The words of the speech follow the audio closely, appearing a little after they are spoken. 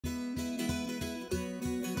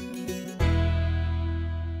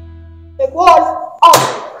It was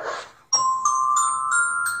awesome.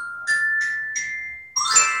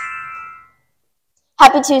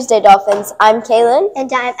 Happy Tuesday, Dolphins. I'm Kaylin.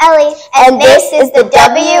 And I'm Ellie. And this is the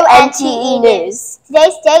WNTE News.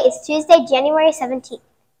 Today's date is Tuesday, January 17th.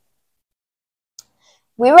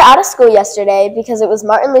 We were out of school yesterday because it was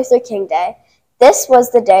Martin Luther King Day. This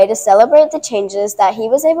was the day to celebrate the changes that he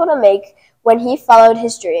was able to make when he followed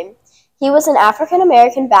his dream. He was an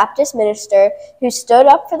African-American Baptist minister who stood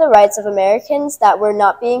up for the rights of Americans that were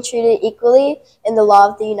not being treated equally in the law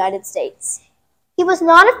of the United States. He was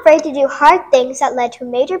not afraid to do hard things that led to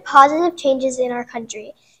major positive changes in our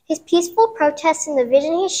country. His peaceful protests and the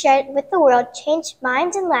vision he shared with the world changed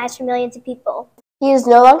minds and lives for millions of people. He is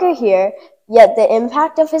no longer here, yet the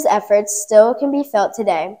impact of his efforts still can be felt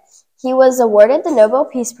today. He was awarded the Nobel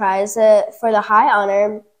Peace Prize for the high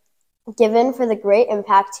honor given for the great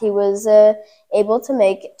impact he was able to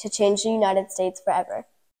make to change the United States forever.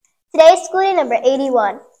 Today is school day number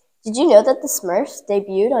 81. Did you know that the Smurfs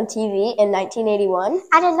debuted on TV in 1981?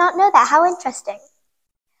 I did not know that. How interesting.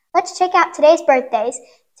 Let's check out today's birthdays.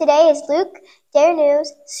 Today is Luke Dernews,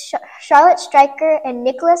 Charlotte Stryker, and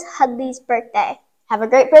Nicholas Hudley's birthday. Have a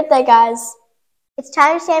great birthday, guys. It's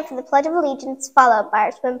time to stand for the Pledge of Allegiance, followed by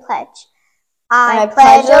our swim pledge. I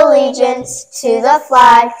pledge allegiance to the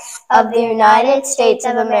flag of the United States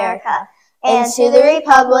of America and to the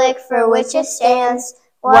republic for which it stands,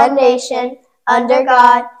 one nation, under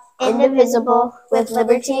God, indivisible, with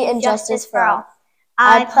liberty and justice for all.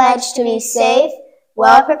 I pledge to be safe,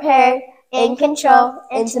 well prepared, in control,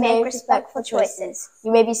 and to make respectful choices.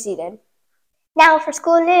 You may be seated. Now for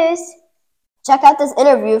school news. Check out this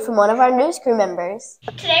interview from one of our news crew members.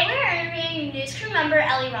 Today we are interviewing news crew member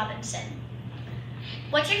Ellie Robinson.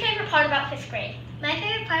 What's your favorite part about 5th grade? My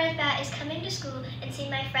favorite part of that is coming to school and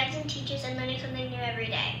seeing my friends and teachers and learning something new every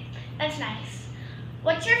day. That's nice.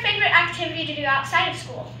 What's your favorite activity to do outside of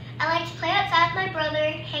school? I like to play outside with my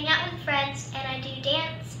brother, hang out with friends, and I do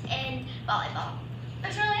dance and volleyball.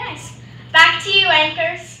 That's really nice. Back to you,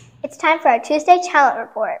 anchors. It's time for our Tuesday Talent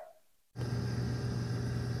Report.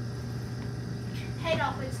 Hey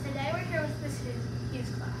Dolphins, today we're here with this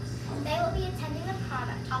youth class. They will be attending the prom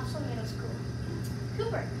at Topsail Middle School.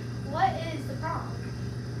 Cooper, what is the prom?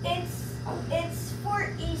 It's for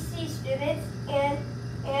EC students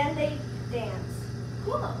and they dance.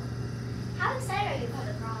 Cool. How excited are you for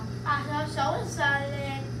the prom? I'm so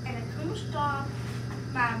excited and I couldn't stop.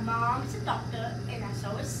 My mom's a doctor and I'm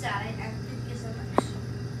so excited and thank you so much.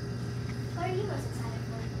 What are you most excited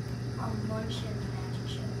for? Lunch and the magic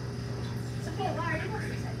show. Sophia, what are you most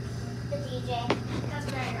excited for? The DJ. That's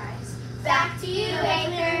very nice. Back to you,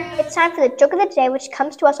 anchors. It's time for the joke of the day, which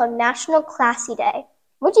comes to us on National Classy Day.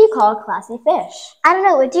 What do you call a classy fish? I don't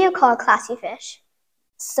know. What do you call a classy fish?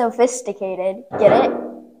 Sophisticated. Get it?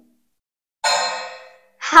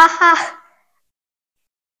 Ha ha.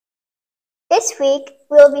 This week,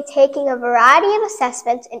 we will be taking a variety of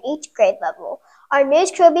assessments in each grade level. Our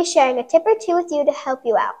news crew will be sharing a tip or two with you to help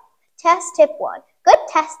you out. Test tip 1. Good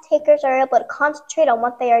test takers are able to concentrate on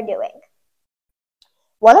what they are doing.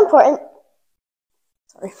 One of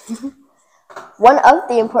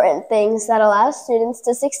the important things that allows students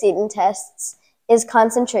to succeed in tests is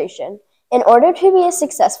concentration. In order to be a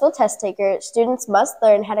successful test taker, students must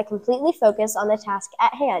learn how to completely focus on the task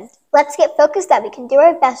at hand. Let's get focused that we can do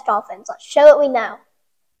our best, Dolphins. Let's show what we know.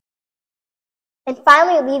 And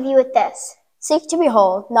finally, we'll leave you with this. Seek to be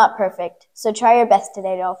whole, not perfect. So try your best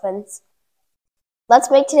today, Dolphins. Let's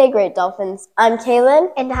make today great, Dolphins. I'm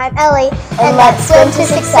Kaylin. And I'm Ellie. And let's swim to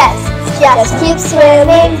success. Just keep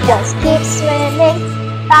swimming, just keep swimming.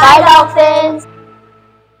 Bye, Dolphins.